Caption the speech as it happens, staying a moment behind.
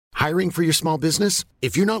Hiring for your small business?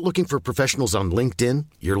 If you're not looking for professionals on LinkedIn,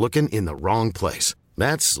 you're looking in the wrong place.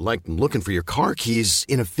 That's like looking for your car keys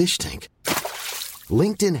in a fish tank.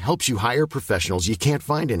 LinkedIn helps you hire professionals you can't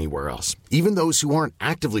find anywhere else, even those who aren't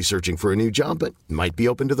actively searching for a new job but might be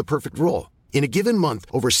open to the perfect role. In a given month,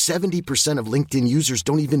 over 70% of LinkedIn users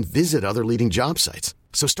don't even visit other leading job sites.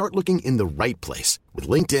 So start looking in the right place. With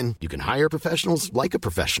LinkedIn, you can hire professionals like a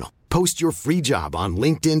professional. Post your free job on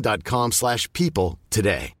linkedin.com/people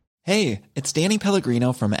today. Hey, it's Danny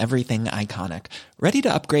Pellegrino from Everything Iconic. Ready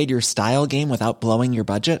to upgrade your style game without blowing your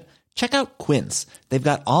budget? Check out Quince. They've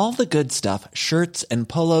got all the good stuff, shirts and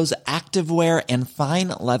polos, activewear, and fine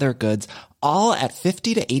leather goods, all at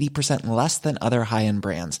 50 to 80% less than other high-end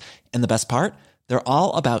brands. And the best part? They're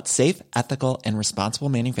all about safe, ethical, and responsible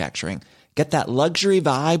manufacturing. Get that luxury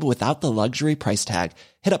vibe without the luxury price tag.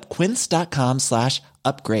 Hit up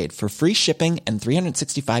quince.com/upgrade for free shipping and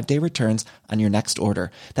 365-day returns on your next order.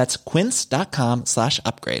 That's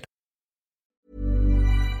quince.com/upgrade.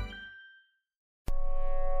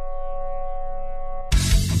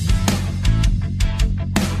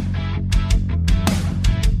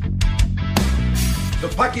 The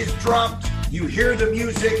puck is dropped, you hear the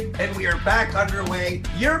music, and we are back underway.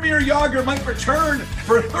 Jaromir Jagr might return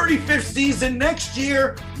for 35th season next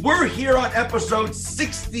year. We're here on episode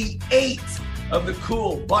 68 of the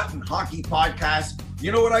Cool Button Hockey Podcast.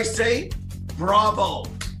 You know what I say? Bravo.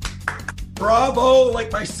 Bravo,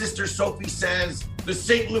 like my sister Sophie says, the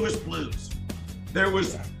St. Louis Blues. There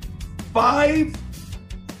was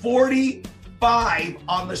 5:45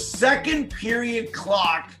 on the second period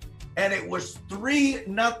clock, and it was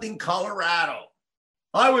 3-0 Colorado.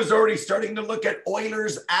 I was already starting to look at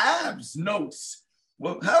Oilers' abs notes.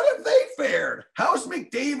 Well, how have they fared? How's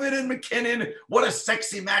McDavid and McKinnon? What a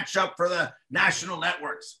sexy matchup for the national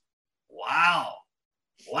networks. Wow.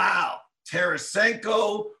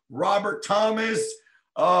 Tarasenko, Robert Thomas,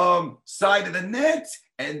 side of the net,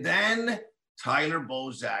 and then Tyler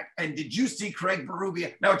Bozak. And did you see Craig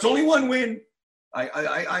Berube? Now, it's only one win.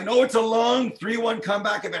 I know it's a long 3-1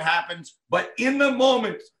 comeback if it happens, but in the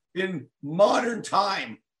moment, in modern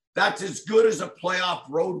time, that's as good as a playoff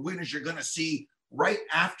road win as you're going to see right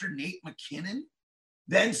after Nate McKinnon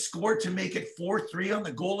then scored to make it 4-3 on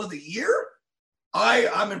the goal of the year.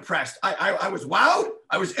 I'm impressed. I was wowed.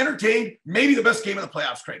 I was entertained. Maybe the best game of the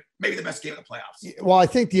playoffs, Craig. Maybe the best game of the playoffs. Well, I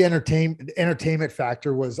think the entertainment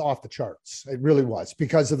factor was off the charts. It really was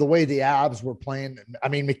because of the way the Avs were playing. I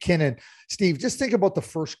mean, McKinnon, Steve, just think about the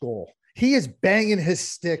first goal. He is banging his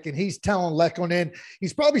stick and he's telling Lekkonen,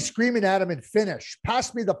 he's probably screaming at him in Finnish,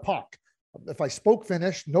 pass me the puck. If I spoke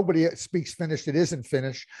Finnish, nobody speaks Finnish. It isn't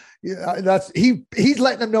Finnish. He's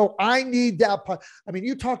letting them know I need that puck. I mean,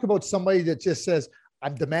 you talk about somebody that just says,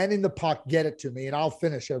 I'm demanding the puck, get it to me, and I'll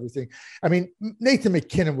finish everything. I mean, Nathan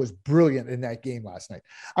McKinnon was brilliant in that game last night.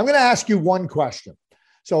 I'm going to ask you one question.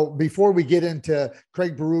 So before we get into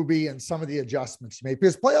Craig Berube and some of the adjustments he made,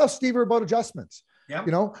 because playoffs, Steve, are about adjustments. Yep.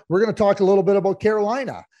 You know, we're going to talk a little bit about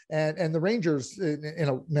Carolina and the Rangers in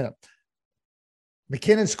a minute.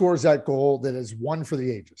 McKinnon scores that goal that is one for the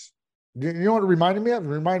ages. You know what it reminded me of? It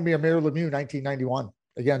reminded me of Mario Lemieux, 1991,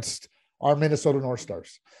 against our Minnesota North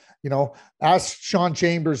Stars. You know, ask Sean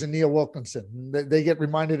Chambers and Neil Wilkinson. They get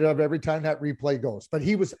reminded of every time that replay goes. But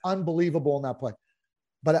he was unbelievable in that play.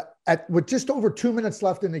 But with just over 2 minutes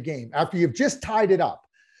left in the game, after you've just tied it up,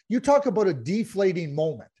 you talk about a deflating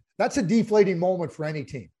moment. That's a deflating moment for any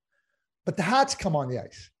team. But the Hats come on the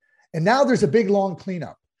ice. And now there's a big, long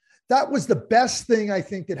cleanup. That was the best thing I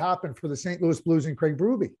think that happened for the St. Louis Blues and Craig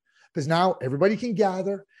Berube, because now everybody can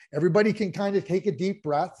gather, everybody can kind of take a deep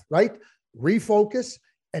breath, right? Refocus,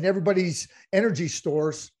 and everybody's energy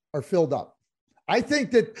stores are filled up. I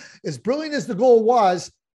think that as brilliant as the goal was,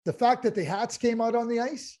 the fact that the Hats came out on the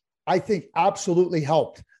ice, I think absolutely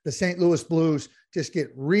helped the St. Louis Blues just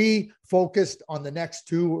get refocused on the next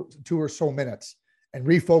two or so minutes, and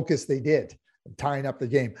refocus they did. Tying up the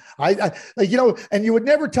game. I like, you know, and you would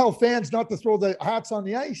never tell fans not to throw the Hats on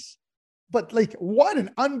the ice, but like, what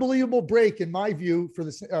an unbelievable break in my view for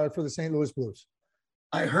the St. Louis Blues.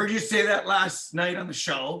 I heard you say that last night on the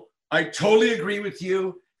show. I totally agree with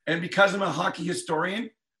you. And because I'm a hockey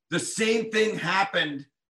historian, the same thing happened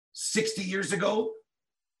 60 years ago.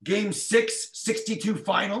 Game 6, 62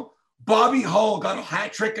 final. Bobby Hull got a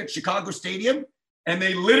hat trick at Chicago Stadium and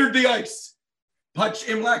they littered the ice. Putch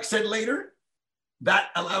Imlach said later,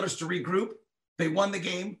 that allowed us to regroup. They won the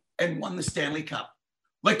game and won the Stanley Cup.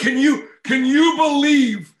 Like, can you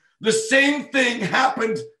believe the same thing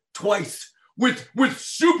happened twice with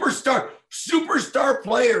superstar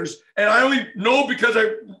players? And I only know because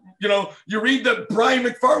you read the Brian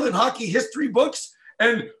McFarland hockey history books,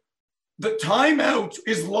 and the timeout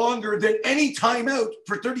is longer than any timeout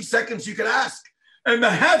for 30 seconds you could ask. And the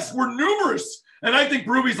hats were numerous. And I think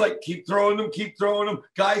Ruby's like, keep throwing them.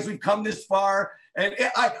 Guys, we've come this far. And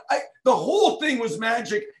the whole thing was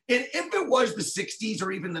magic. And if it was the 60s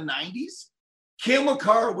or even the 90s, Cale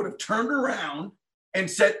Makar would have turned around and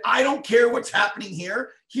said, I don't care what's happening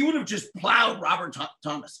here. He would have just plowed Robert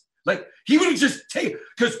Thomas. Like, he would have just taken,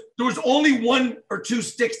 because there was only 1 or 2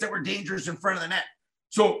 sticks that were dangerous in front of the net.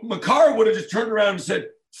 So Makar would have just turned around and said,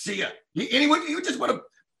 see ya. He just would have,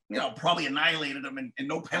 probably annihilated him and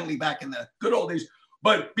no penalty back in the good old days.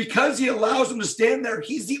 But because he allows him to stand there,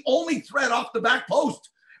 he's the only threat off the back post.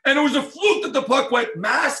 And it was a fluke that the puck went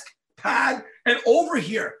mask, pad, and over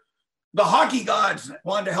here. The hockey gods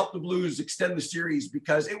wanted to help the Blues extend the series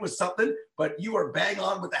because it was something, but you are bang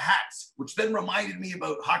on with the hats, which then reminded me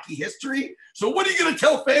about hockey history. So what are you going to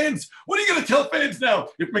tell fans? What are you going to tell fans now?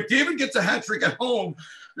 If McDavid gets a hat trick at home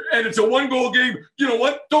and it's a 1-goal game, you know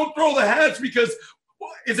what? Don't throw the hats, because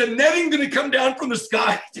is a netting going to come down from the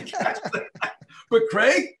sky to catch the hat? But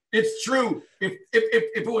Craig, it's true. If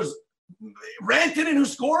it was Rantanen who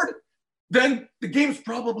scored, then the game's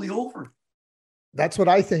probably over. That's what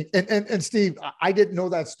I think. And Steve, I didn't know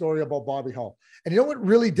that story about Bobby Hull. And you know what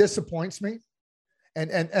really disappoints me?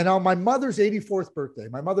 And on my mother's 84th birthday,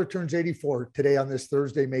 my mother turns 84 today on this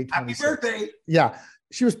Thursday, May 26th. Happy birthday. Yeah.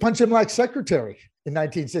 She was punching like secretary in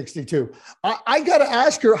 1962. I got to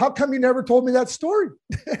ask her, how come you never told me that story?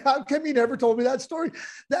 How come you never told me that story?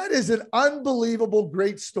 That is an unbelievable,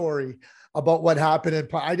 great story about what happened. And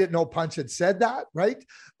I didn't know Punch had said that, right?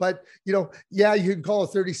 But, you can call a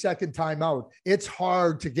 30-second timeout. It's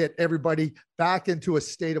hard to get everybody back into a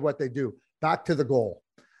state of what they do, back to the goal.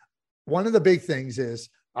 One of the big things is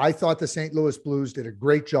I thought the St. Louis Blues did a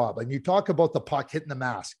great job. And you talk about the puck hitting the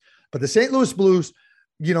mask, but the St. Louis Blues,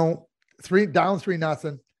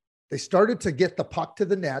 3-0, they started to get the puck to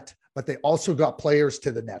the net, but they also got players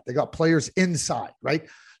to the net. They got players inside, right?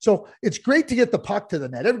 So it's great to get the puck to the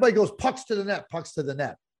net. Everybody goes pucks to the net, pucks to the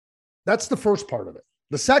net. That's the first part of it.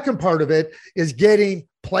 The second part of it is getting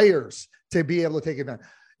players to be able to take advantage.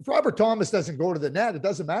 If Robert Thomas doesn't go to the net, it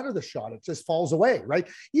doesn't matter the shot. It just falls away, right?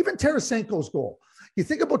 Even Tarasenko's goal. You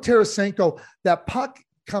think about Tarasenko, that puck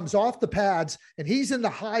comes off the pads and he's in the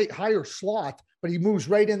higher slot, but he moves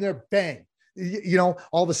right in there, bang.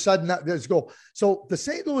 All of a sudden there's a goal. So the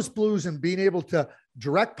St. Louis Blues and being able to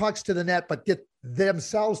direct pucks to the net, but get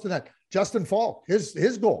themselves to net. Justin Falk,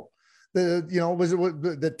 his goal,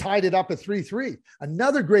 that tied it up at 3-3.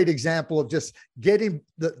 Another great example of just getting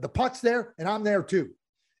the pucks there, and I'm there too.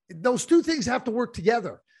 Those two things have to work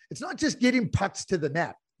together. It's not just getting pucks to the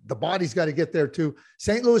net. The body's got to get there too.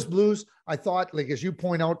 St. Louis Blues, I thought, like as you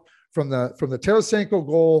point out, from the Tarasenko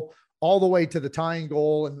goal all the way to the tying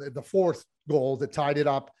goal and the fourth goal that tied it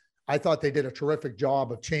up, I thought they did a terrific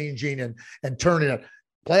job of changing and turning it.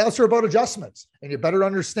 Playoffs are about adjustments, and you better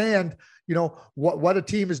understand, what a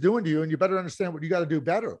team is doing to you, and you better understand what you got to do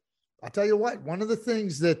better. I'll tell you what, one of the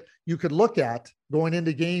things that you could look at going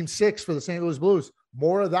into Game 6 for the St. Louis Blues,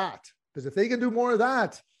 more of that. Because if they can do more of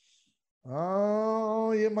that,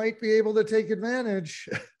 you might be able to take advantage.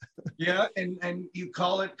 Yeah, and you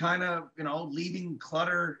call it kind of, leaving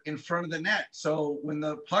clutter in front of the net. So when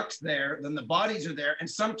the puck's there, then the bodies are there. And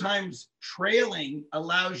sometimes trailing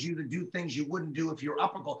allows you to do things you wouldn't do if you're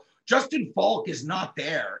up a goal. Justin Falk is not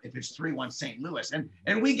there if it's 3-1 St. Louis.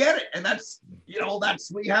 And we get it. And that's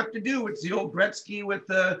what you have to do. It's the old Gretzky with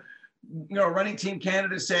the, running team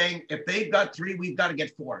Canada saying, if they've got 3, we've got to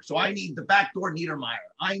get 4. So I need the backdoor Niedermeyer.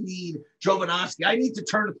 I need Jovanovski. I need to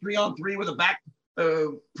turn a 3-on-3 with a back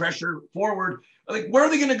pressure forward. Like, where are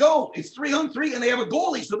they going to go? It's 3-on-3 and they have a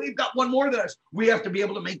goalie. So they've got one more than us. We have to be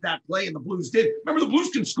able to make that play. And the Blues did. Remember, the Blues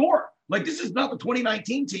can score. Like, this is not the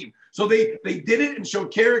 2019 team. So they did it and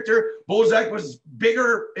showed character. Bozak was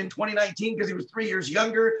bigger in 2019 because he was 3 years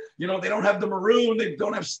younger. They don't have the maroon. They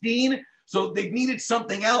don't have Steen. So they needed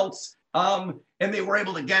something else. And they were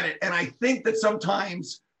able to get it. And I think that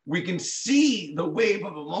sometimes we can see the wave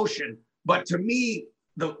of emotion. But to me,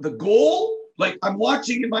 the goal, like, I'm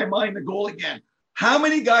watching in my mind the goal again. How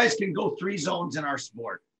many guys can go 3 zones in our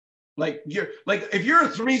sport? Like, if you're a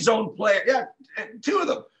 3-zone player, yeah, 2 of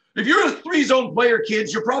them. If you're a 3-zone player,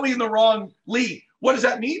 kids, you're probably in the wrong league. What does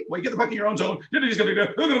that mean? Well, you get the puck in your own zone. He's going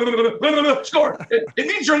to score. It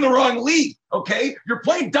means you're in the wrong league, okay? You're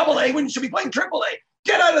playing AA when you should be playing AAA.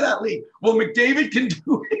 Get out of that league. Well, McDavid can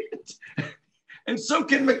do it, and so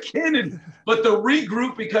can McKinnon. But the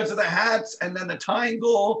regroup because of the hats and then the tying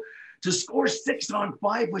goal to score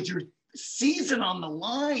 6-on-5 with your season on the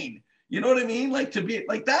line. You know what I mean? Like, to be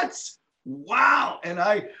like, that's Wow. And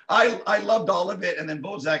I loved all of it. And then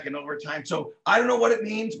Bozak in overtime. So I don't know what it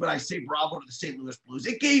means, but I say bravo to the St. Louis Blues.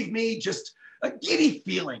 It gave me just a giddy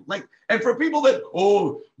feeling. Like, and for people that,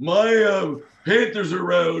 oh, my Panthers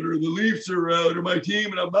are out or the Leafs are out or my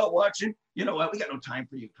team and I'm not watching, you know what? We got no time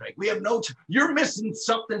for you, Craig. We have no you're missing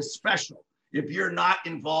something special if you're not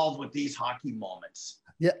involved with these hockey moments.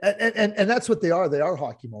 Yeah, and that's what they are. They are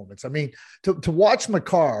hockey moments. I mean, to watch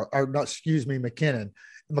McKinnon.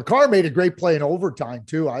 Makar made a great play in overtime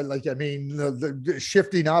too. The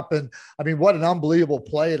shifting up, and I mean, what an unbelievable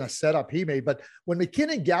play and a setup he made. But when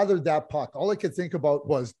McKinnon gathered that puck, all I could think about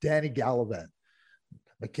was Danny Gallivan.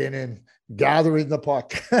 McKinnon gathering the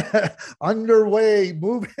puck, underway,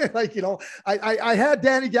 moving. I had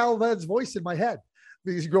Danny Gallivan's voice in my head.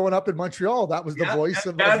 Because growing up in Montreal, that was the voice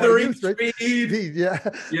of gathering youth, right? speed. Yeah.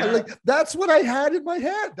 That's what I had in my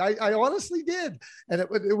head. I honestly did, and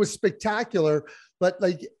it was spectacular. But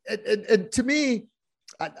and to me,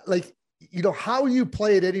 how you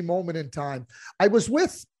play at any moment in time. I was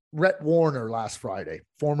with Rhett Warner last Friday,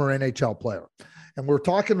 former NHL player, and we're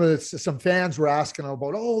talking with some fans. Were asking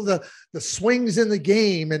about the swings in the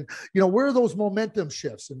game, and where are those momentum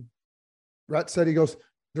shifts? And Rhett said, he goes,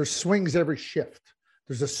 "There's swings every shift.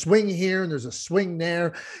 There's a swing here and there's a swing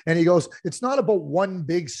there." And he goes, "It's not about one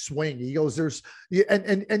big swing." He goes,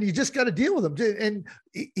 and you just got to deal with them. And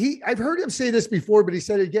I've heard him say this before, but he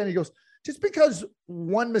said it again. He goes, just because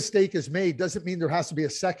one mistake is made doesn't mean there has to be a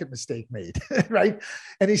second mistake made. Right.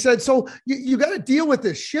 And he said, so you got to deal with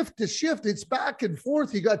this shift to shift. It's back and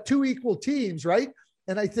forth. You got two equal teams, right?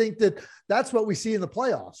 And I think that's what we see in the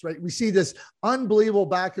playoffs, right? We see this unbelievable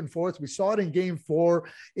back and forth. We saw it in Game 4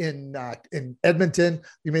 in Edmonton.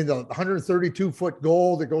 You mean the 132-foot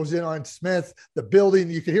goal that goes in on Smith, the building,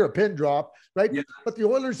 you could hear a pin drop, right? Yeah. But the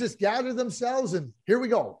Oilers just gather themselves and here we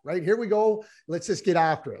go, right? Here we go. Let's just get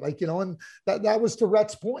after it. And that was to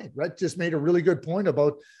Rhett's point. Rhett just made a really good point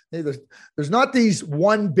about, hey, there's not these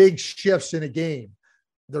one big shifts in a game.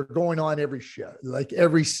 They're going on every shift,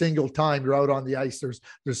 every single time you're out on the ice. There's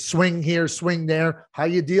swing here, swing there. How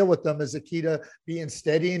you deal with them is the key to being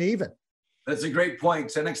steady and even. That's a great point.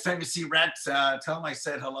 So next time you see Rhett, tell him I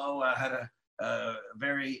said hello. Had a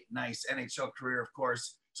very nice NHL career, of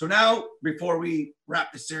course. So now, before we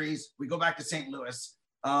wrap the series, we go back to St. Louis.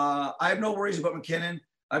 I have no worries about McKinnon.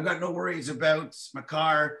 I've got no worries about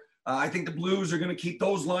Makar. I think the Blues are going to keep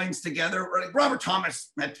those lines together. Robert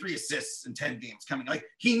Thomas had 3 assists in 10 games coming.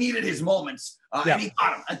 He needed his moments, and he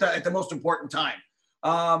got them at the most important time.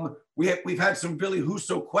 We've had some Billy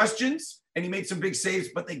Husso questions, and he made some big saves,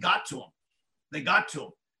 but they got to him.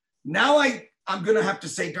 Now I'm going to have to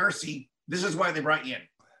say, Darcy, this is why they brought you in.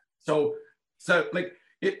 So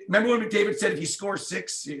remember when McDavid said if you score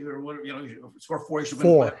 6 or score 4, you should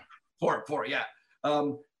win 4. Yeah.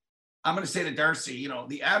 I'm going to say to Darcy,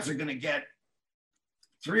 the Avs are going to get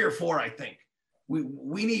 3 or 4. I think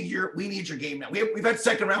we need your game now. We've had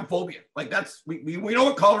second round phobia. We know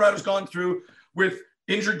what Colorado's gone through with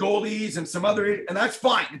injured goalies and some other, and that's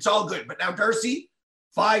fine. It's all good. But now Darcy,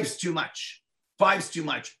 5's too much. 5's too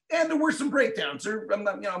much. And there were some breakdowns. I'm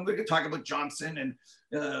going to talk about Johnson and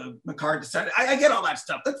McCarr decided. I get all that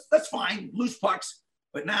stuff. That's fine. Loose pucks.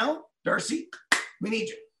 But now, Darcy, we need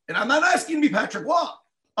you. And I'm not asking you to be Patrick Waugh.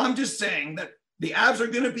 I'm just saying that the Avs are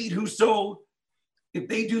going to beat Husso. If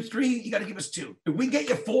they do 3, you got to give us 2. If we get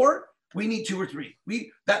you 4, we need 2 or 3.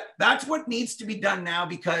 That's what needs to be done now,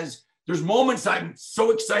 because there's moments I'm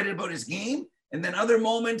so excited about his game, and then other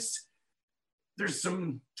moments there's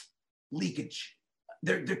some leakage.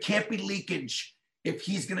 There can't be leakage if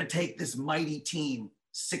he's going to take this mighty team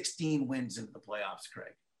 16 wins into the playoffs,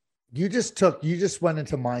 Craig. You just went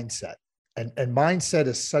into mindset. And mindset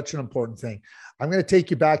is such an important thing. I'm going to take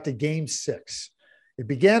you back to Game 6. It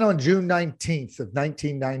began on June 19th of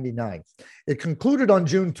 1999. It concluded on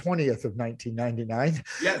June 20th of 1999.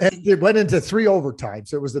 Yes. And it went into 3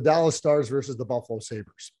 overtimes. It was the Dallas Stars versus the Buffalo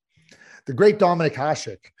Sabres. The great Dominik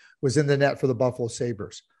Hasek was in the net for the Buffalo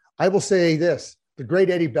Sabres. I will say this, the great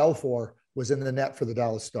Eddie Belfour was in the net for the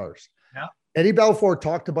Dallas Stars. Yeah. Eddie Belfour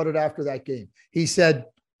talked about it after that game. He said,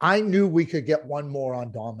 I knew we could get one more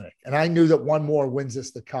on Dominik, and I knew that one more wins us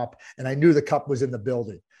the cup, and I knew the cup was in the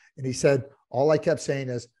building. And he said, all I kept saying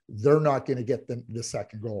is, they're not going to get the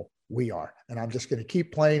second goal. We are. And I'm just going to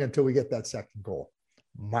keep playing until we get that second goal.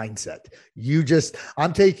 Mindset.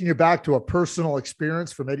 I'm taking you back to a personal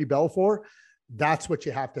experience from Eddie Belfour. That's what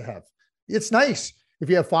you have to have. It's nice if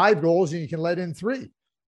you have 5 goals and you can let in 3.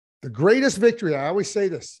 The greatest victory, I always say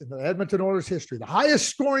this, in the Edmonton Oilers history, the highest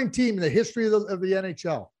scoring team in the history of the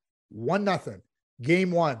NHL, 1-0,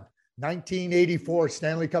 Game 1, 1984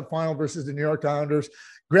 Stanley Cup final versus the New York Islanders.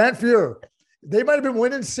 Grant Fuhr, they might have been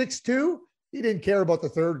winning 6-2. He didn't care about the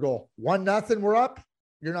third goal. 1-0, we're up.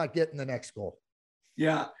 You're not getting the next goal.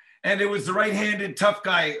 Yeah. And it was the right-handed tough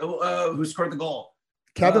guy who scored the goal.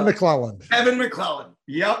 Kevin McClellan. Kevin McClellan.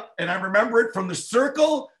 Yep. And I remember it from the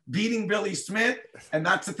circle, beating Billy Smith. And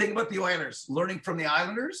that's the thing about the Oilers, learning from the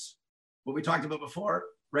Islanders, what we talked about before,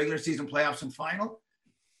 regular season playoffs and final.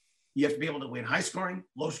 You have to be able to win high scoring,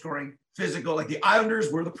 low scoring, physical. Like the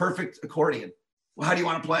Islanders were the perfect accordion. Well, how do you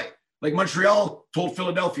want to play? Like Montreal told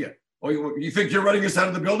Philadelphia, oh, you think you're running us out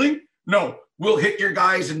of the building? No, we'll hit your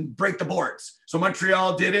guys and break the boards. So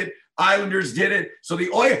Montreal did it. Islanders did it. So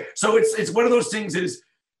it's one of those things is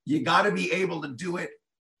you got to be able to do it.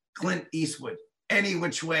 Clint Eastwood, any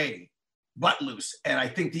which way but loose. And I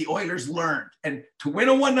think the Oilers learned. And to win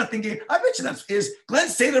a 1-0 game, I bet you Glenn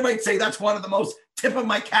Saylor might say that's one of the most tip of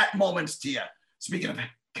my cap moments to you. Speaking of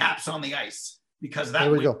caps on the ice, because that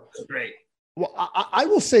was great. Well, I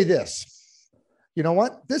will say this. You know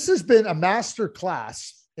what? This has been a master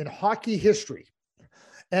class in hockey history.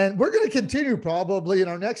 And we're going to continue probably in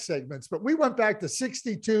our next segments, but we went back to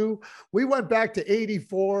 62. We went back to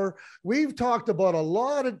 84. We've talked about a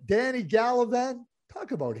lot of Danny Gallivan.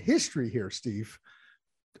 Talk about history here, Steve.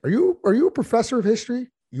 Are you a professor of history?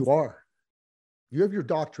 You are. You have your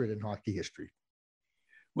doctorate in hockey history.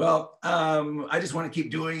 Well, I just want to keep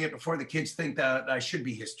doing it before the kids think that I should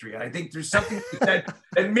be history. I think there's something that,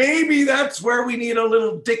 and maybe that's where we need a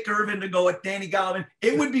little Dick Irvin to go at Danny Gallivan.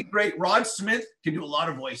 It would be great. Rod Smith can do a lot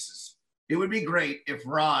of voices. It would be great if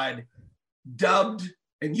Rod dubbed,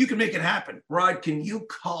 and you can make it happen. Rod, can you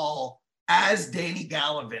call as Danny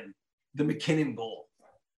Gallivan the McKinnon goal?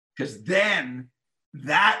 Because then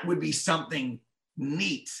that would be something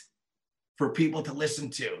neat for people to listen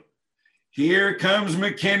to. Here comes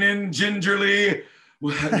McKinnon gingerly,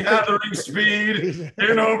 gathering speed,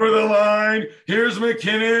 in over the line. Here's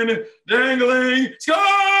McKinnon dangling,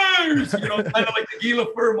 scores! Kind of like the Guy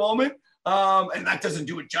Lafleur moment. And that doesn't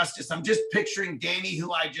do it justice. I'm just picturing Danny,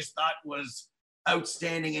 who I just thought was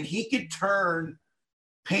outstanding. And he could turn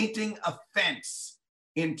painting a fence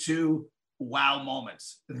into wow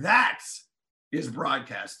moments. That is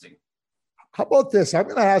broadcasting. How about this? I'm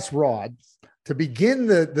going to ask Rod to begin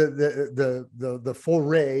the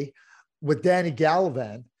foray with Danny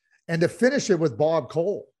Gallivan and to finish it with Bob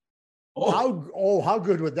Cole. How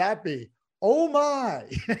good would that be? Oh my.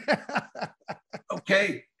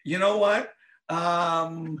 Okay. You know what?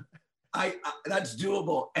 That's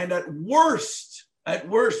doable. And at worst,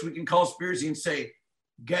 we can call Spearsy and say,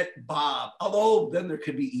 get Bob. Although then there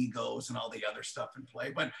could be egos and all the other stuff in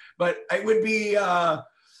play. But it would be,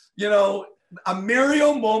 a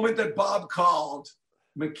Mario moment that Bob called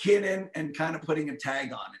McKinnon and kind of putting a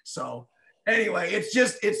tag on it. So anyway, it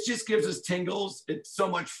just gives us tingles. It's so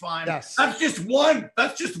much fun. Yes. That's just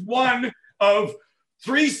one of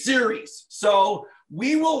 3 series. So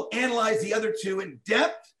we will analyze the other 2 in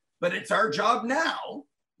depth, but it's our job now,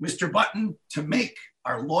 Mr. Button, to make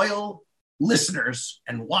our loyal listeners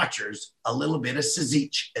and watchers a little bit of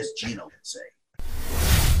Sazich, as Gino would say.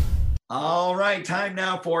 All right, time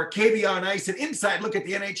now for KB on Ice, an inside look at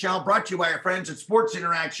the NHL, brought to you by our friends at Sports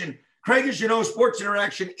Interaction. Craig, as you know, Sports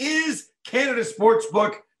Interaction is Canada's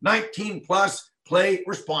sportsbook, 19 plus, play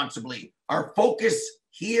responsibly. Our focus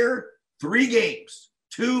here, 3 games,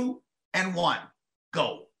 2 and 1,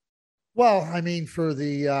 go. Well, I mean, for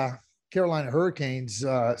the Carolina Hurricanes,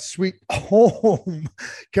 sweet home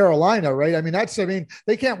Carolina, right? I mean,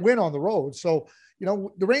 they can't win on the road. So,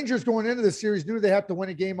 the Rangers going into the series knew they have to win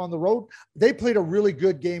a game on the road. They played a really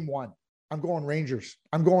good game 1. I'm going Rangers.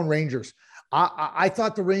 I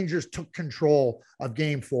thought the Rangers took control of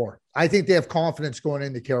game 4. I think they have confidence going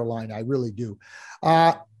into Carolina. I really do.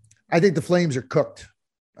 I think the Flames are cooked.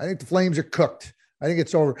 I think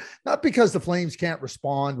it's over. Not because the Flames can't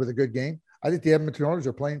respond with a good game. I think the Edmonton Oilers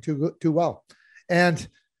are playing too well. And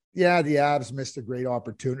yeah, the Avs missed a great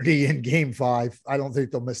opportunity in game 5. I don't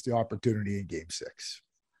think they'll miss the opportunity in game 6.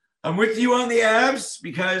 I'm with you on the Avs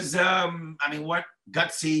because, what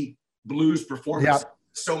gutsy Blues performance. Yep.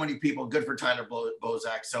 So many people. Good for Tyler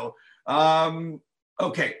Bozak. So,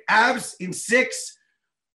 okay, Avs in 6.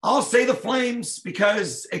 I'll say the Flames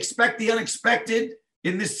because expect the unexpected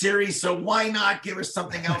in this series. So why not give us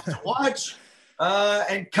something else to watch?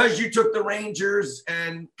 And because you took the Rangers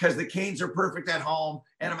and because the Canes are perfect at home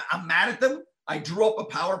and I'm mad at them. I drew up a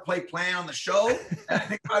power play plan on the show. And I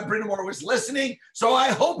think Rod Brindamore was listening. So I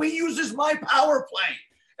hope he uses my power play.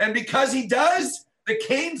 And because he does, the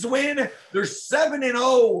Canes win. They're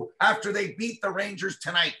 7-0 after they beat the Rangers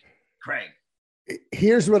tonight, Craig.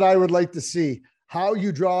 Here's what I would like to see. how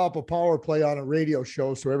you draw up a power play on a radio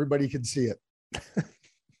show so everybody can see it.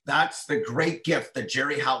 That's the great gift that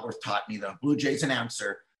Jerry Halworth taught me, the Blue Jays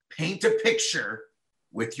announcer. Paint a picture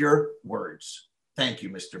with your words. Thank you,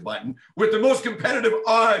 Mr. Button. With the most competitive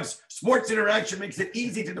odds, Sports Interaction makes it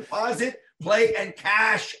easy to deposit, play, and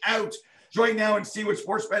cash out. Join now and see what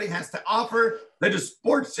sports betting has to offer. That is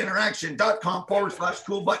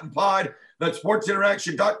sportsinteraction.com/coolbuttonpod. That's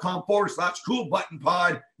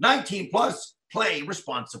sportsinteraction.com/coolbuttonpod. 19 plus, play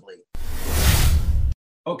responsibly.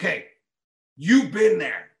 Okay, you've been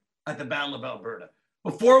there at the Battle of Alberta.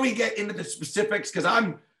 Before we get into the specifics, because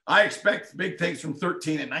I expect big things from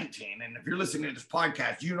 13 and 19. And if you're listening to this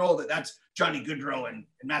podcast, you know that that's Johnny Goodrow and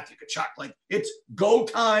Matthew Tkachuk. Like, it's go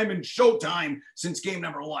time and show time since game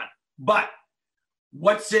number 1. But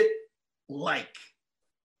what's it like?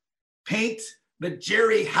 Paint the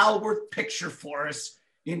Jerry Halworth picture for us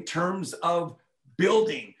in terms of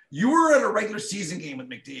building. You were at a regular season game with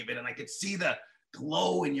McDavid, and I could see the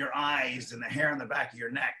glow in your eyes and the hair on the back of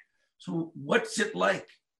your neck. So what's it like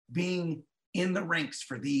being in the rinks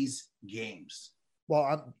for these games? Well,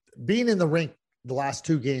 I'm being in the rink the last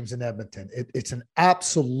 2 games in Edmonton. It's an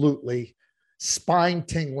absolutely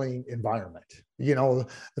spine-tingling environment. You know,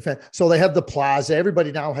 so they have the plaza.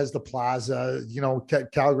 Everybody now has the plaza. You know,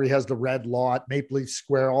 Calgary has the red lot, Maple Leaf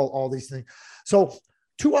Square, all these things. So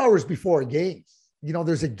 2 hours before a game, you know,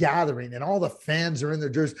 there's a gathering and all the fans are in their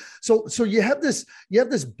jerseys. So you have this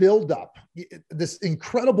buildup, this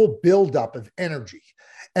incredible buildup of energy.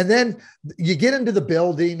 And then you get into the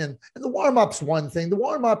building and the warm-up's one thing. The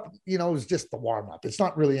warm-up, you know, is just the warm-up. It's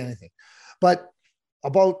not really anything. But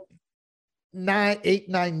about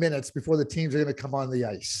 9 minutes before the teams are going to come on the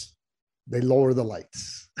ice, they lower the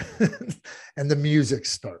lights and the music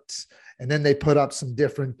starts. And then they put up some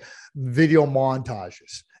different video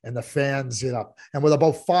montages and the fans get up. And with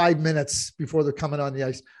about 5 minutes before they're coming on the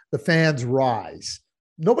ice, the fans rise.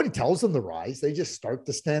 Nobody tells them to rise. They just start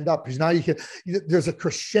to stand up because now there's a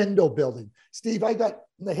crescendo building. Steve, I got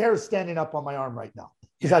the hair standing up on my arm right now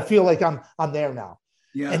because I feel like I'm there now.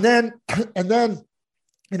 Yeah. And then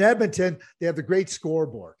in Edmonton, they have the great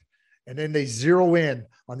scoreboard. And then they zero in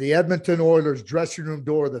on the Edmonton Oilers dressing room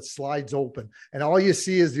door that slides open. And all you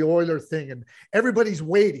see is the Oiler thing. And everybody's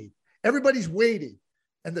waiting. And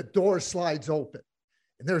the door slides open.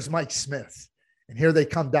 And there's Mike Smith. And here they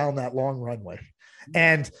come down that long runway.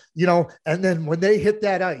 And, you know, and then when they hit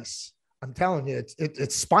that ice, I'm telling you,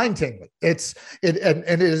 it's spine tingling. And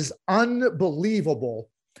it is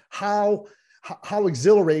unbelievable how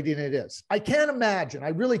exhilarating it is. I can't imagine. I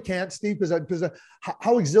really can't, Steve, because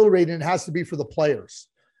how exhilarating it has to be for the players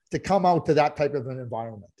to come out to that type of an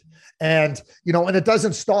environment. And, you know, and it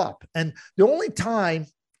doesn't stop. And the only time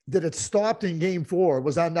that it stopped in game 4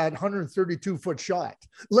 was on that 132-foot shot.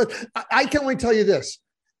 Look, I can only tell you this.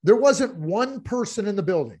 There wasn't one person in the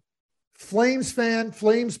building, Flames fan,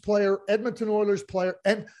 Flames player, Edmonton Oilers player,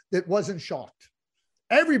 and that wasn't shocked.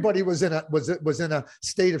 Everybody was in a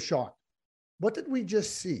state of shock. What did we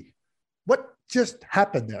just see? What just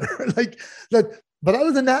happened there? Like that. But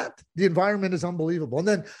other than that, the environment is unbelievable. And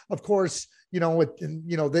then, of course, you know,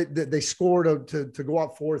 they scored to go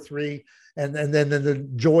up 4-3, and then the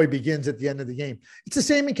joy begins at the end of the game. It's the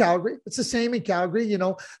same in Calgary. You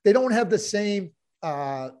know, they don't have the same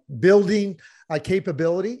building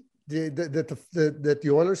capability that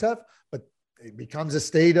the Oilers have, but it becomes a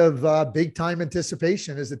state of big time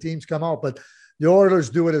anticipation as the teams come out. But the Oilers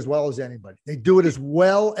do it as well as anybody. They do it as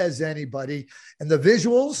well as anybody. And the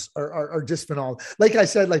visuals are just phenomenal. Like I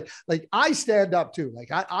said, like I stand up too. Like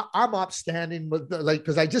I'm up standing with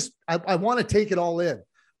because I want to take it all in,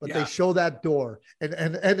 but they show that door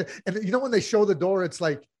and you know, when they show the door, it's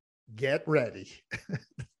like, get ready.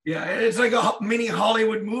 Yeah. It's like a mini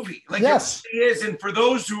Hollywood movie. Like, yes, it is. And for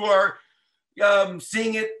those who are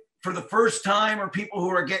seeing it for the first time, or people who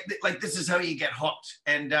are getting like, this is how you get hooked.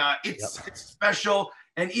 And it's special.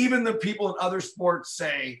 And even the people in other sports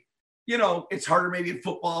say, you know, it's harder maybe in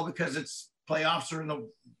football because it's playoffs are in the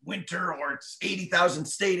winter, or it's 80,000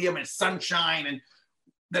 stadium and it's sunshine, and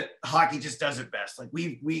that hockey just does it best. Like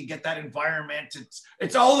we get that environment.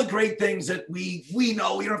 It's all the great things that we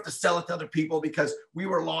know. We don't have to sell it to other people because we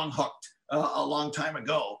were long hooked a long time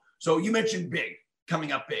ago. So you mentioned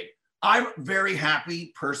coming up big. I'm very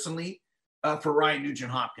happy personally for Ryan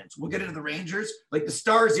Nugent-Hopkins. We'll get into the Rangers. Like the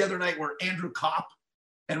stars the other night were Andrew Kopp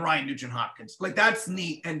and Ryan Nugent-Hopkins. Like that's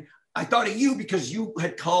neat. And I thought of you because you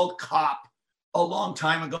had called Kopp a long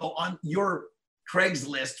time ago on your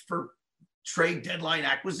Craigslist for trade deadline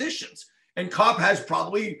acquisitions. And Kopp has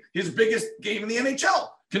probably his biggest game in the NHL,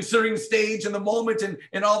 considering the stage and the moment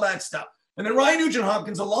and all that stuff. And then Ryan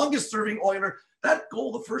Nugent-Hopkins, the longest serving Oiler, that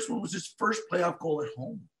goal, the first one was his first playoff goal at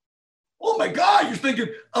home. Oh my God, you're thinking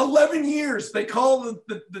 11 years. They call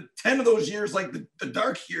the 10 of those years like the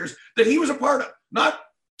dark years that he was a part of. Not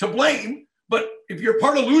to blame, but if you're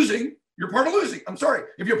part of losing, you're part of losing. I'm sorry.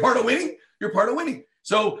 If you're part of winning, you're part of winning.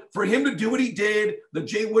 So for him to do what he did, the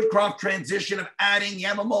Jay Woodcroft transition of adding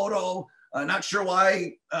Yamamoto, not sure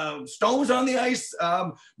why Stone was on the ice,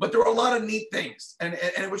 but there were a lot of neat things. And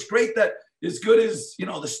it was great that as good as,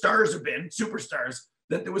 the stars have been, superstars,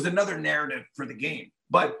 that there was another narrative for the game.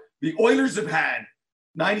 But the Oilers have had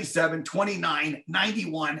 97, 29,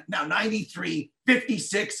 91, now 93,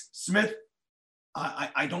 56. Smith,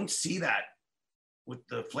 I don't see that with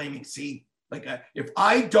the Flaming Sea. Like, if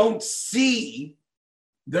I don't see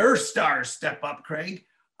their stars step up, Craig,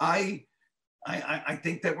 I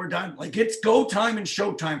think that we're done. Like, it's go time and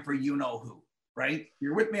show time for you-know-who, right?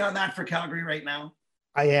 You're with me on that for Calgary right now?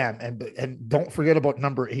 I am. And don't forget about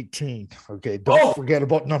number 18. Okay. Don't forget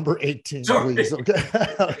about number 18, please. Okay.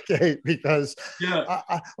 Okay. Because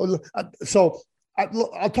I'll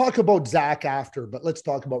talk about Zach after, but let's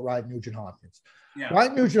talk about Ryan Nugent-Hopkins. Yeah.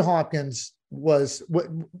 Ryan Nugent-Hopkins was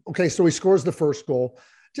okay. So he scores the first goal.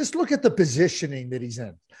 Just look at the positioning that he's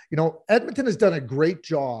in. Edmonton has done a great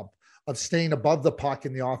job of staying above the puck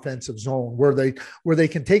in the offensive zone where they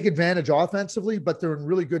can take advantage offensively, but they're in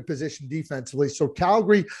really good position defensively. So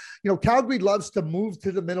Calgary loves to move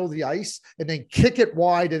to the middle of the ice and then kick it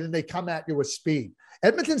wide, and then they come at you with speed.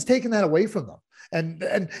 Edmonton's taken that away from them.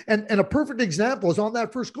 And a perfect example is on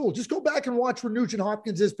that first goal. Just go back and watch where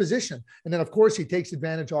Nugent-Hopkins is positioned. And then of course he takes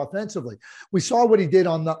advantage offensively. We saw what he did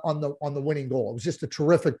on the winning goal. It was just a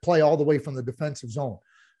terrific play all the way from the defensive zone.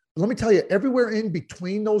 But let me tell you, everywhere in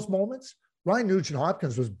between those moments, Ryan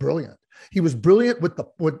Nugent-Hopkins was brilliant. He was brilliant with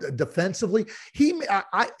defensively. He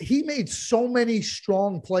made so many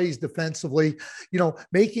strong plays defensively,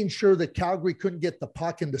 making sure that Calgary couldn't get the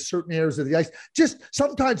puck into certain areas of the ice,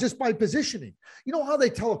 sometimes just by positioning. You know how they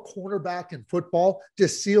tell a cornerback in football,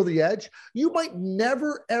 just seal the edge? You might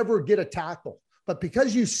never, ever get a tackle, but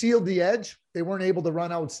because you sealed the edge, they weren't able to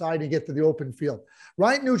run outside and get to the open field.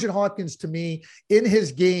 Ryan Nugent-Hopkins, to me, in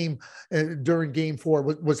his game during Game 4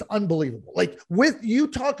 was unbelievable. Like, you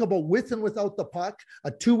talk about with and without the puck,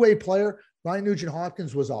 a two-way player. Ryan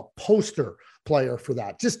Nugent-Hopkins was a poster player for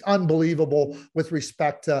that. Just unbelievable with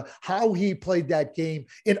respect to how he played that game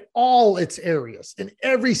in all its areas, in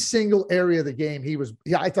every single area of the game.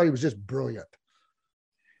 I thought he was just brilliant.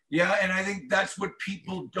 Yeah, and I think that's what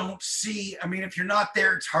people don't see. I mean, if you're not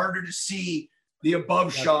there, it's harder to see the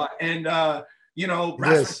above shot. And,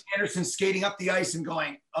 Rasmus Anderson skating up the ice and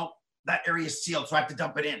going, oh, that area is sealed, so I have to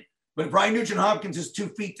dump it in. But if Ryan Nugent-Hopkins is 2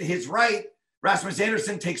 feet to his right, Rasmus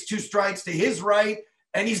Anderson takes 2 strides to his right,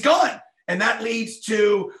 and he's gone. And that leads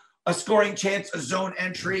to a scoring chance, a zone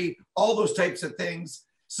entry, all those types of things.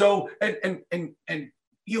 So, and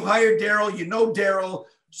you hired Daryl, Daryl.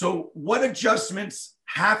 So what adjustments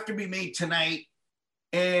have to be made tonight?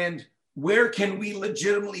 And where can we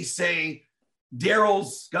legitimately say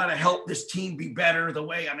Daryl's got to help this team be better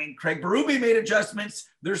Craig Berube made adjustments.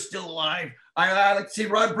 They're still alive. I like to see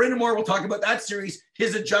Rod Brindamore. We'll talk about that series.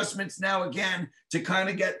 His adjustments now again to kind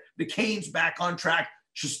of get the Canes back on track.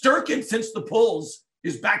 Shesterkin, since the pulls,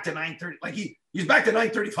 is back to 930. Like he's back to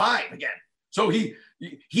 935 again. So he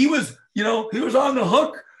was, he was on the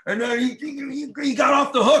hook, and then he got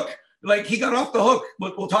off the hook. Like he got off the hook.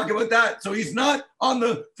 We'll talk about that. So he's not on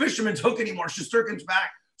the fisherman's hook anymore. Shesterkin's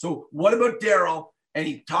back. So what about Daryl? And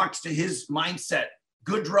he talks to his mindset.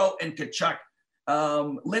 Goodrow and Tkachuk.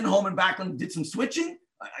 Lindholm and Backlund did some switching.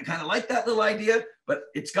 I kind of like that little idea, but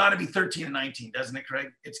it's got to be 13 and 19, doesn't it, Craig?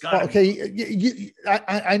 It's got to be.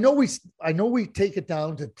 I know we take it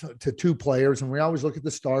down to 2 players, and we always look at the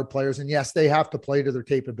star players. And yes, they have to play to their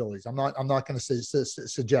capabilities. I'm not going to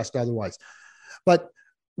suggest otherwise. But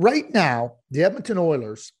right now, the Edmonton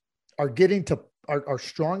Oilers are getting to are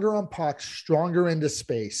stronger on pucks, stronger into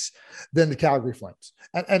space than the Calgary Flames.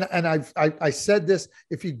 And I said this,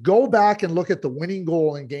 if you go back and look at the winning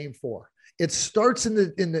goal in Game 4, it starts in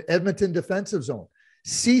the Edmonton defensive zone.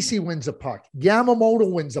 Ceci wins a puck.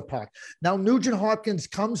 Yamamoto wins a puck. Now Nugent-Hopkins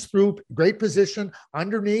comes through, great position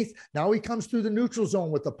underneath. Now he comes through the neutral zone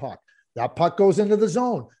with the puck. That puck goes into the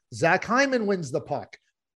zone. Zach Hyman wins the puck.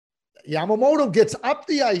 Yamamoto gets up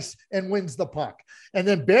the ice and wins the puck. And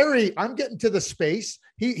then Barrie, I'm getting to the space.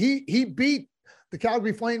 He beat the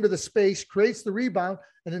Calgary Flame to the space, creates the rebound,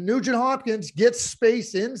 and then Nugent-Hopkins gets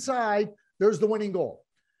space inside. There's the winning goal.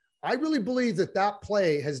 I really believe that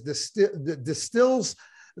play has distills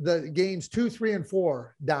the games 2, 3, and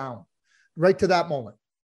 4 down right to that moment.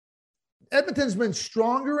 Edmonton's been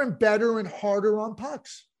stronger and better and harder on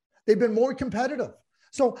pucks. They've been more competitive.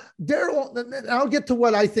 So Daryl, I'll get to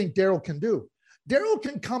what I think Daryl can do. Daryl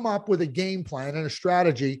can come up with a game plan and a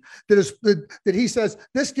strategy that he says,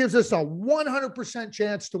 this gives us a 100%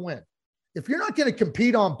 chance to win. If you're not going to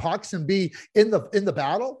compete on pucks and be in the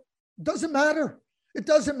battle, it doesn't matter. It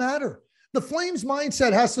doesn't matter. The Flames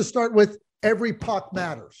mindset has to start with every puck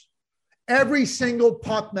matters. Every single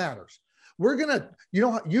puck matters. We're going to, you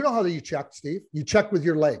know how you check, Steve? You check with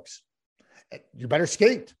your legs. You better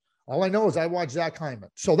skate. All I know is I watch Zach Hyman.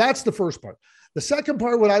 So that's the first part. The second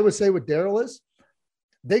part, what I would say with Daryl is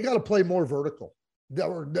they got to play more vertical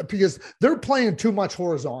because they're playing too much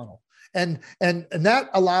horizontal. And that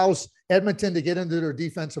allows Edmonton to get into their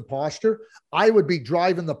defensive posture. I would be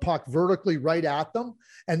driving the puck vertically right at them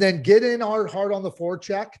and then get in hard on the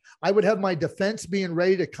forecheck. I would have my defense being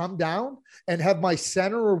ready to come down and have my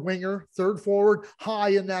center or winger, third forward, high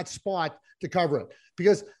in that spot to cover it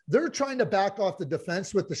because they're trying to back off the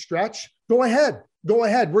defense with the stretch. Go ahead.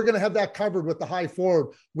 We're going to have that covered with the high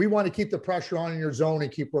forward. We want to keep the pressure on in your zone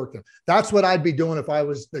and keep working. That's what I'd be doing if I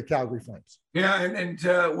was the Calgary Flames. Yeah,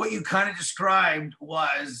 and what you kind of described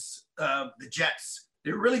was the Jets.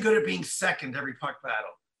 They're really good at being second every puck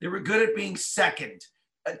battle. They were good at being second,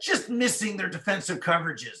 just missing their defensive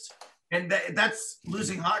coverages. And that's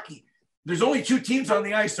losing hockey. There's only two teams on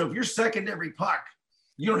the ice, so if you're second every puck,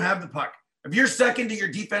 you don't have the puck. If you're second to your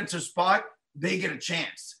defensive spot, they get a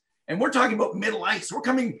chance. And we're talking about middle ice. We're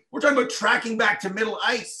talking about tracking back to middle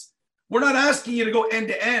ice. We're not asking you to go end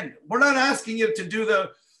to end. We're not asking you to do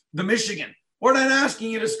the Michigan. We're not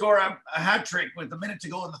asking you to score a hat trick with a minute to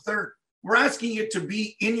go in the third. We're asking you to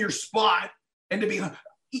be in your spot and to be,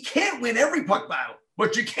 you can't win every puck battle,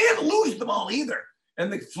 but you can't lose them all either.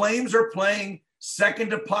 And the Flames are playing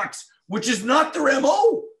second to pucks, which is not their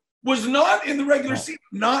MO, was not in the regular season.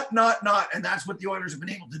 Not. And that's what the Oilers have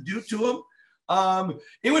been able to do to them.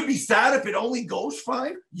 It would be sad if it only goes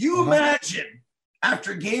 5. You imagine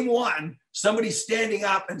after game 1, somebody standing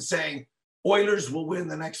up and saying, Oilers will win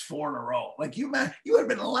the next 4 in a row. Like you would have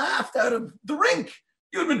been laughed out of the rink.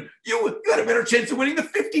 You had a better chance of winning the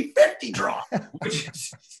 50-50 draw, which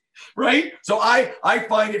is, right? So I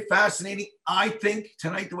find it fascinating. I think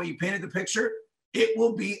tonight, the way you painted the picture, it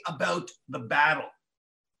will be about the battle.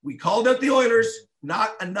 We called out the Oilers,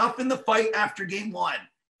 not enough in the fight after game 1.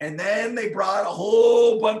 And then they brought a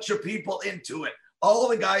whole bunch of people into it. All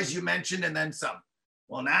the guys you mentioned and then some.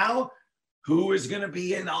 Well, now, who is going to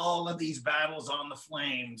be in all of these battles on the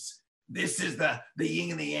Flames? This is the yin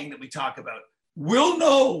and the yang that we talk about. We'll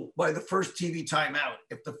know by the first TV timeout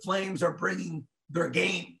if the Flames are bringing their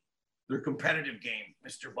game, their competitive game,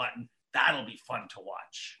 Mr. Button. That'll be fun to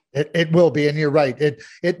watch. It will be, and you're right.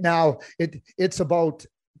 It's about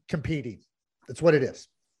competing. That's what it is.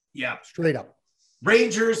 Yeah. Straight up.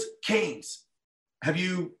 Rangers, Canes.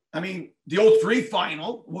 The 03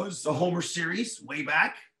 final was a Homer series way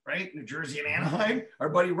back, right? New Jersey and Anaheim. Our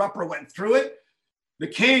buddy Rupper went through it. The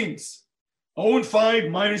Canes,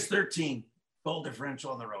 0-5, -13. Goal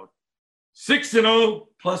differential on the road. 6-0,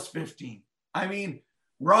 +15.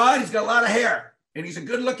 Rod, he's got a lot of hair, and he's a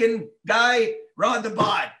good-looking guy, Rod the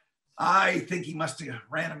Bod. I think he must have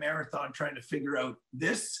ran a marathon trying to figure out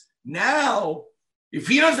this. Now, if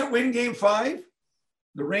he doesn't win game 5,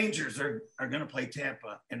 the Rangers are going to play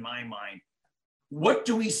Tampa, in my mind. What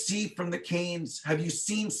do we see from the Canes? Have you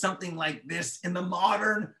seen something like this in the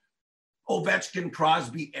modern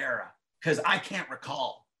Ovechkin-Crosby era? Because I can't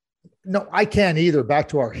recall. No, I can't either. Back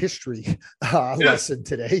to our history lesson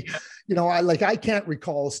today. I can't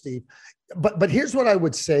recall, Steve. But here's what I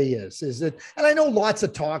would say is that, and I know lots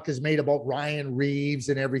of talk is made about Ryan Reeves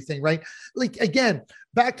and everything, right? Like, again,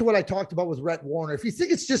 back to what I talked about with Rhett Warner. If you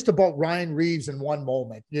think it's just about Ryan Reeves in one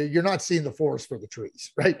moment, you're not seeing the forest for the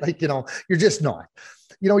trees, right? You're just not.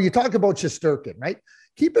 You talk about Shesterkin, right?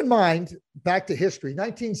 Keep in mind, back to history,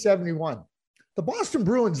 1971. The Boston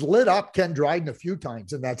Bruins lit up Ken Dryden a few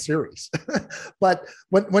times in that series. But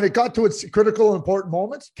when it got to its critical, important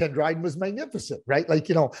moments, Ken Dryden was magnificent, right?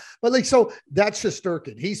 So that's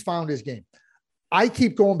Shesterkin. He's found his game. I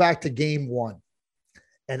keep going back to game 1.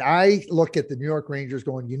 And I look at the New York Rangers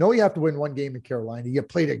going, you have to win one game in Carolina. You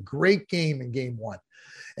played a great game in game 1.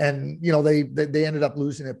 And, they ended up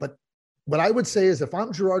losing it. But what I would say is if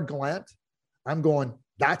I'm Gerard Gallant, I'm going,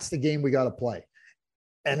 that's the game we got to play.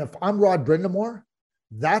 And if I'm Rod Brindamore,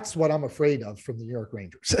 that's what I'm afraid of from the New York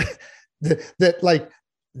Rangers. that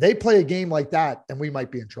they play a game like that and we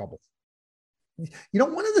might be in trouble.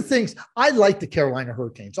 One of the things I like the Carolina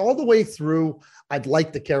Hurricanes all the way through. I'd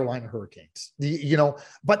like the Carolina Hurricanes,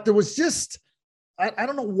 but there was just, I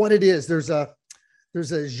don't know what it is. There's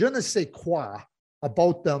there's a je ne sais quoi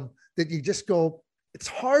about them that you just go, it's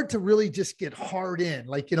hard to really just get hard in,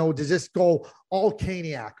 like, to just go all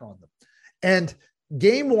Caniac on them. And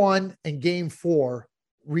game 1 and game 4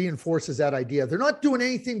 reinforces that idea. They're not doing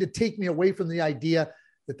anything to take me away from the idea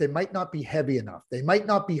that they might not be heavy enough. They might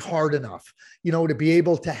not be hard enough, to be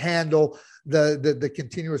able to handle the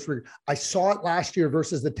continuous. I saw it last year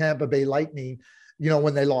versus the Tampa Bay Lightning,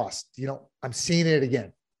 when they lost. I'm seeing it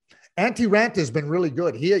again. Antti Raanta has been really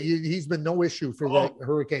good. He's been no issue for the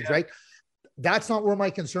Hurricanes, right? That's not where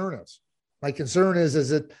my concern is. My concern is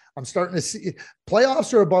that I'm starting to see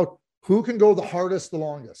playoffs are about who can go the hardest, the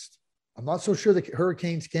longest. I'm not so sure the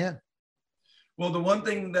Hurricanes can. Well, the one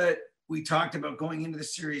thing that we talked about going into the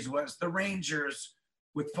series was the Rangers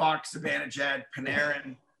with Fox, Zibanejad,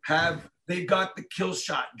 Panarin they've got the kill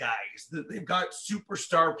shot guys. They've got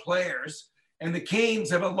superstar players, and the Canes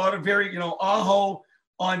have a lot of very, Aho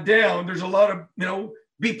on down. There's a lot of,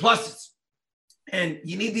 B pluses, and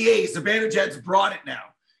you need the A's. Zibanejad's brought it now,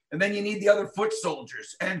 and then you need the other foot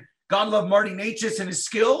soldiers. And God love Marty Necas and his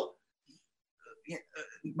skill,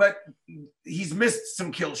 but he's missed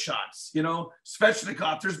some kill shots,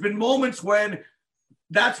 Svechnikov. There's been moments when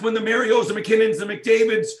that's when the Marios, the McKinnons, the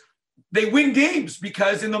McDavids, they win games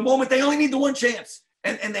because in the moment they only need the one chance,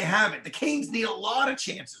 and they have it. The Canes need a lot of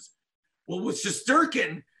chances. Well, with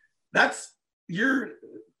Shesterkin, that's going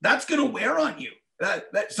to wear on you.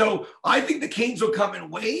 So I think the Canes will come in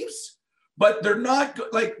waves, but they're not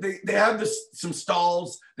like they have some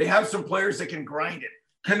stalls. They have some players that can grind it.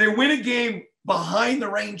 Can they win a game behind the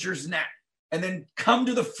Rangers' net and then come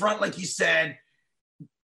to the front, like you said,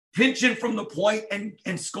 pinch in from the point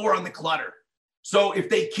and score on the clutter? So if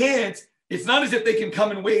they can't, it's not as if they can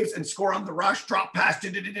come in waves and score on the rush, drop past,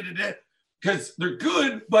 because they're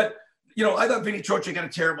good. But, I thought Vinny Trocheck got a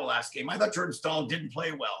terrible last game. I thought Jordan Staal didn't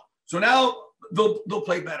play well. So now they'll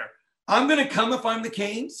play better. I'm going to come if I'm the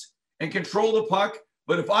Canes and control the puck.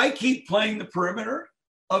 But if I keep playing the perimeter,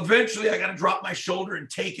 eventually I got to drop my shoulder and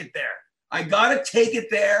take it there. I got to take it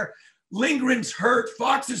there. Lindgren's hurt.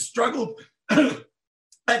 Fox has struggled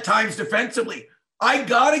at times defensively. I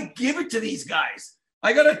got to give it to these guys.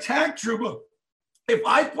 I got to attack Trouba. If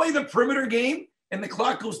I play the perimeter game and the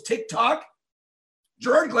clock goes tick-tock,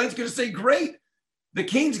 Gerard Glenn's going to say, great. The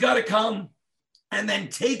Canes got to come and then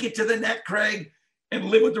take it to the net, Craig, and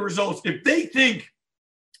live with the results. If they think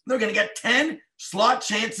they're going to get 10 slot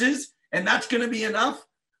chances and that's going to be enough,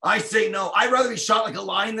 I say no. I'd rather be shot like a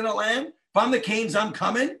lion than a lamb. If I'm the Canes, I'm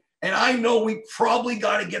coming, and I know we probably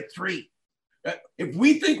got to get 3. If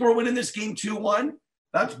we think we're winning this game 2-1,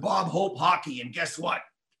 that's Bob Hope hockey. And guess what?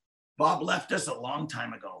 Bob left us a long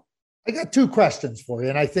time ago. I got 2 questions for you.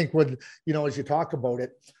 And I think as you talk about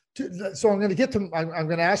it, so I'm going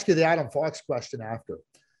to ask you the Adam Fox question after.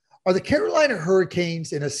 Are the Carolina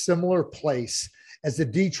Hurricanes in a similar place as the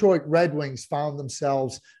Detroit Red Wings found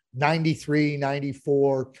themselves 93,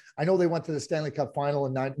 94? I know they went to the Stanley Cup final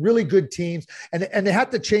in 9, really good teams, and they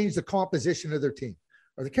had to change the composition of their team.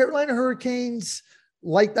 Are the Carolina Hurricanes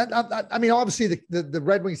like that? I mean, obviously the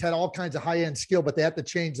Red Wings had all kinds of high-end skill, but they had to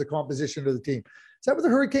change the composition of the team. Is that where the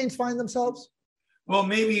Hurricanes find themselves? Well,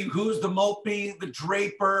 maybe who's the Maltby, the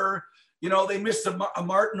Draper, they missed a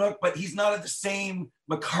Martinook, but he's not at the same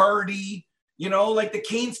McCarty, like the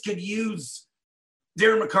Canes could use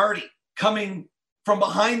Darren McCarty coming from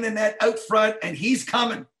behind the net out front, and he's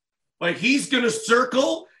coming. Like he's going to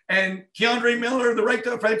circle, and Keandre Miller, the right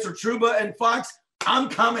defense, or Trouba and Fox, I'm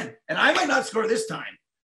coming. And I might not score this time,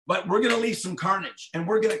 but we're going to leave some carnage, and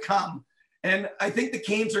we're going to come. And I think the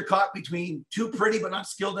Canes are caught between too pretty but not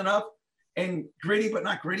skilled enough and gritty but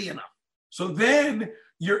not gritty enough. So then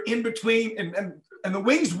you're in between, and the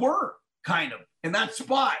Wings were kind of in that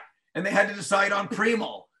spot, and they had to decide on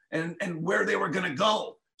Primo and where they were going to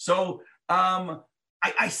go. So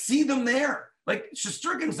I see them there. Like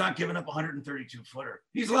Shesterkin's not giving up 132-footer.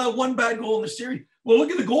 He's allowed 1 bad goal in the series. Well, look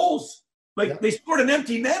at the goals. They scored an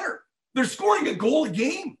empty netter. They're scoring a goal a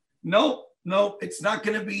game. No, it's not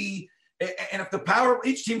going to be. And if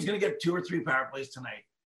each team's going to get 2 or 3 power plays tonight.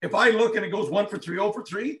 If I look and it goes 1 for 3, 0 for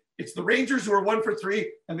 3, it's the Rangers who are 1 for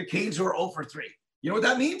 3 and the Canes who are 0 for 3. You know what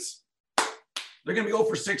that means? They're going to be 0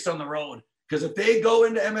 for 6 on the road. Because if they go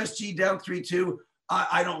into MSG down 3-2,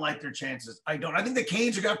 I don't like their chances. I don't. I think the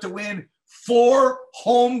Canes are going to have to win 4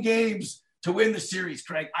 home games to win the series,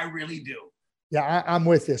 Craig. I really do. Yeah, I'm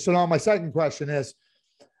with you. So now my second question is,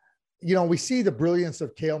 we see the brilliance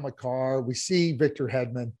of Cale Makar. We see Victor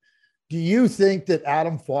Hedman. Do you think that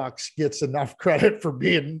Adam Fox gets enough credit for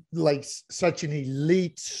being like such an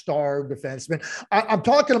elite star defenseman? I'm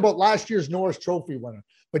talking about last year's Norris Trophy winner,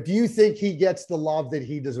 but do you think he gets the love that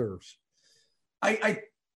he deserves?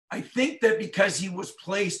 I think that because he was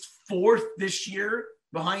placed fourth this year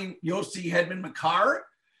behind Yossi Hedman Makar,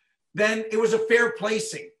 then it was a fair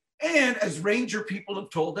placing. And as Ranger people have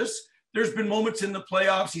told us, there's been moments in the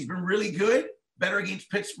playoffs he's been really good, better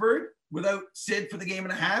against Pittsburgh without Sid for the game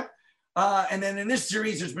and a half. And then in this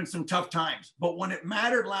series, there's been some tough times. But when it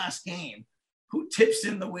mattered last game, who tips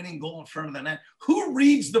in the winning goal in front of the net? Who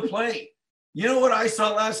reads the play? You know what I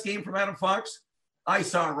saw last game from Adam Fox? I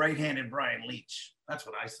saw a right-handed Brian Leetch. That's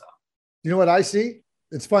what I saw. You know what I see?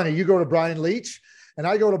 It's funny. You go to Brian Leetch, and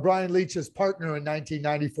I go to Brian Leetch's partner in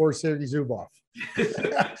 1994, Sergei Zubov.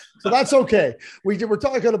 So that's okay. We're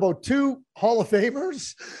talking about two Hall of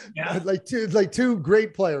Famers, like two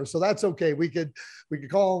great players. So that's okay. We could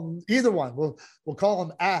call them either one. We'll call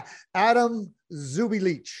him Adam Zuby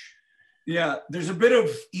Leetch. Yeah, there's a bit of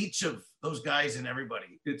each of those guys in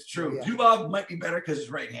everybody. It's true. Yeah. Zubov might be better because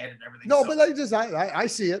he's right-handed and everything. No, so, but I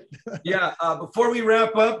see it. Yeah. Before we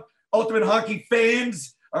wrap up, Ultimate Hockey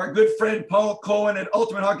Fans, our good friend Paul Cohen at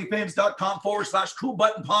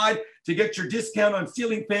ultimatehockeygfans.com/coolbuttonpod to get your discount on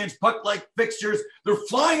ceiling fans, puck-like fixtures. They're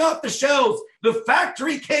flying off the shelves. The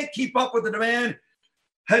factory can't keep up with the demand.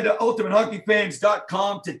 Head to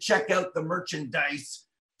ultimatehockeygfans.com to check out the merchandise.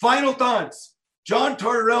 Final thoughts. John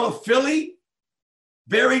Tortorella, Philly,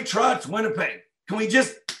 Barry Trotz, Winnipeg. Can we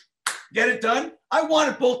just get it done? I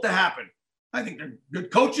want it both to happen. I think they're good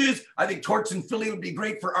coaches. I think Torts in Philly would be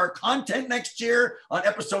great for our content next year on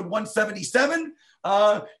episode 177.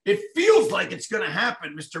 It feels like it's going to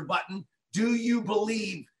happen, Mr. Button. Do you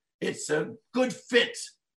believe it's a good fit?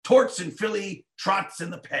 Torts in Philly, Trotz in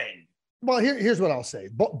the Peg. Well, here's what I'll say.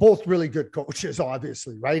 Both really good coaches,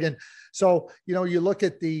 obviously, right? And so, you look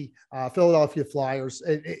at the Philadelphia Flyers,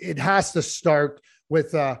 it has to start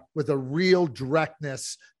with a real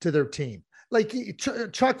directness to their team. Like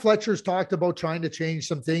Chuck Fletcher's talked about trying to change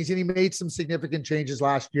some things, and he made some significant changes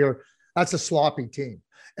last year. That's a sloppy team.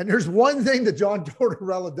 And there's one thing that John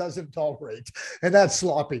Tortorella doesn't tolerate, and that's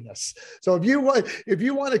sloppiness. So if you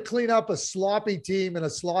want to clean up a sloppy team and a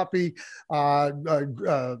sloppy,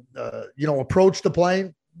 approach to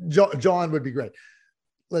playing, John would be great.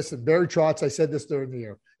 Listen, Barry Trotz, I said this during the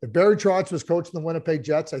year. If Barry Trotz was coaching the Winnipeg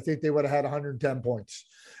Jets, I think they would have had 110 points.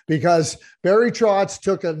 Because Barry Trotz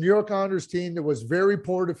took a New York Islanders team that was very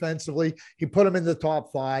poor defensively. He put them in the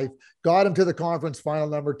top 5, got them to the conference final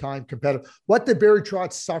number of time competitive. What did Barry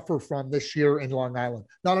Trotz suffer from this year in Long Island?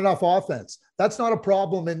 Not enough offense. That's not a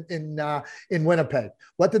problem in Winnipeg.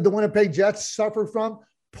 What did the Winnipeg Jets suffer from?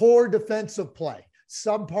 Poor defensive play,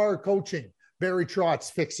 subpar coaching. Barry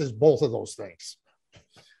Trotz fixes both of those things.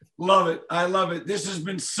 Love it. I love it. This has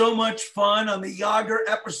been so much fun on the Jagr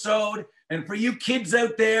episode. And for you kids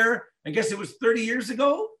out there, I guess it was 30 years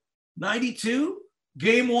ago, 92,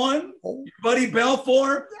 game 1, your buddy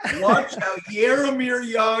Belfour, watch how Jaromir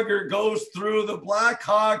Jagr goes through the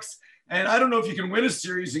Blackhawks. And I don't know if you can win a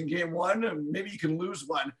series in game 1, and maybe you can lose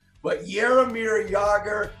one, but Jaromir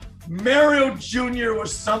Jagr, Mario Jr.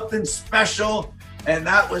 was something special, and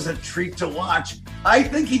that was a treat to watch. I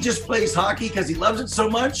think he just plays hockey because he loves it so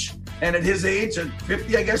much. And at his age, at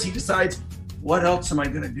 50, I guess he decides, what else am I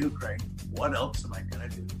going to do, Craig? What else am I going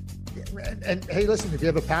to do? And hey, listen, if you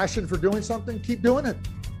have a passion for doing something, keep doing it.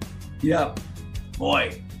 Yeah.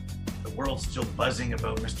 Boy, the world's still buzzing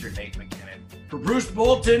about Mr. Nate McKinnon. For Bruce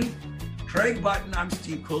Bolton, Craig Button, I'm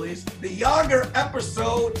Steve Coolies. The Jagr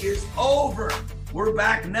episode is over. We're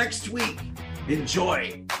back next week.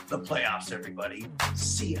 Enjoy the playoffs, everybody.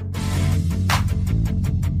 See ya.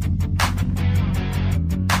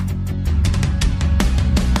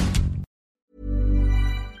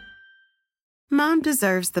 Mom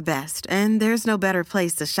deserves the best, and there's no better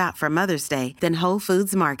place to shop for Mother's Day than Whole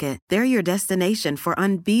Foods Market. They're your destination for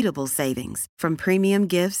unbeatable savings, from premium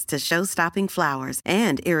gifts to show-stopping flowers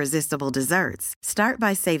and irresistible desserts. Start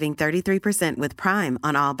by saving 33% with Prime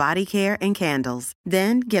on all body care and candles.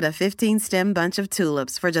 Then get a 15-stem bunch of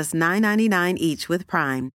tulips for just $9.99 each with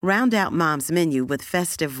Prime. Round out Mom's menu with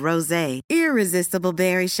festive rosé, irresistible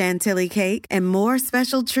berry chantilly cake, and more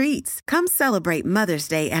special treats. Come celebrate Mother's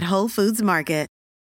Day at Whole Foods Market.